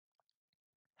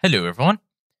Hello everyone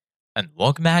and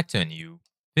welcome back to a new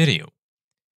video.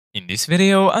 In this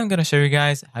video, I'm going to show you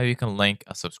guys how you can link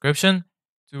a subscription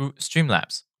to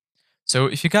Streamlabs. So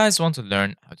if you guys want to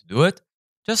learn how to do it,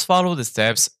 just follow the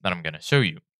steps that I'm going to show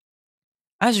you.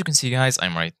 As you can see guys,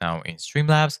 I'm right now in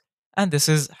Streamlabs and this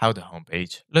is how the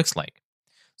homepage looks like.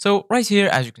 So right here,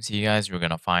 as you can see guys, you're going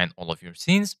to find all of your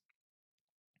scenes.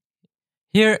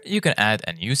 Here you can add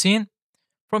a new scene.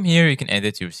 From here, you can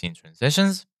edit your scene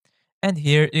transitions. And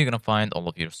here you're going to find all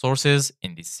of your sources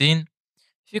in this scene.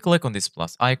 If you click on this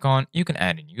plus icon, you can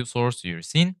add a new source to your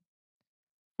scene.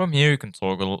 From here, you can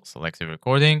toggle selective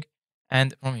recording.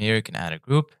 And from here, you can add a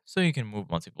group so you can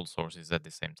move multiple sources at the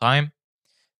same time.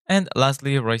 And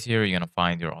lastly, right here, you're going to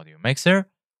find your audio mixer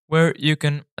where you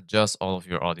can adjust all of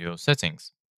your audio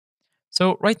settings.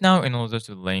 So right now, in order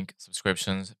to link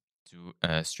subscriptions to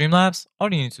Streamlabs,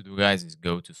 all you need to do, guys, is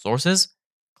go to sources,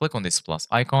 click on this plus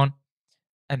icon,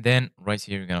 and then right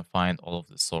here, you're going to find all of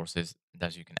the sources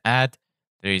that you can add.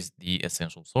 There is the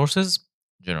essential sources,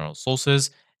 general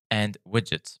sources, and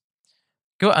widgets.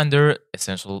 Go under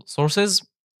essential sources,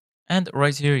 and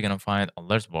right here, you're going to find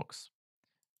alert box.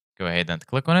 Go ahead and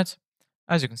click on it.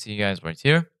 As you can see, guys, right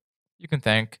here, you can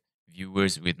thank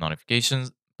viewers with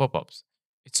notifications, pop-ups.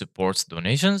 It supports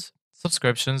donations,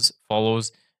 subscriptions,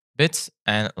 follows, bits,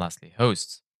 and lastly,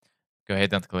 hosts. Go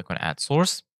ahead and click on add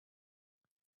source.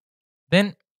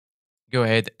 Then go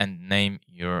ahead and name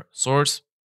your source.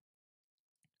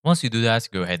 Once you do that,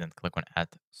 go ahead and click on add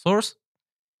source.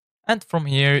 And from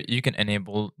here, you can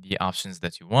enable the options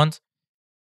that you want.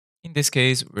 In this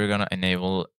case, we're going to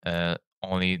enable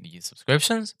only the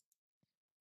subscriptions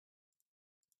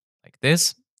like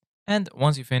this. And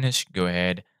once you finish, go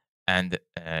ahead and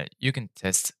you can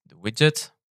test the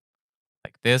widget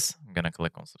like this. I'm going to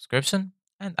click on subscription.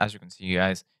 And as you can see,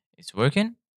 guys, it's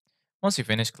working. Once you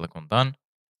finish, click on done.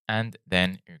 And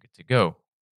then you're good to go.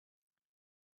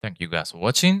 Thank you guys for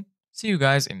watching. See you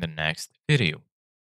guys in the next video.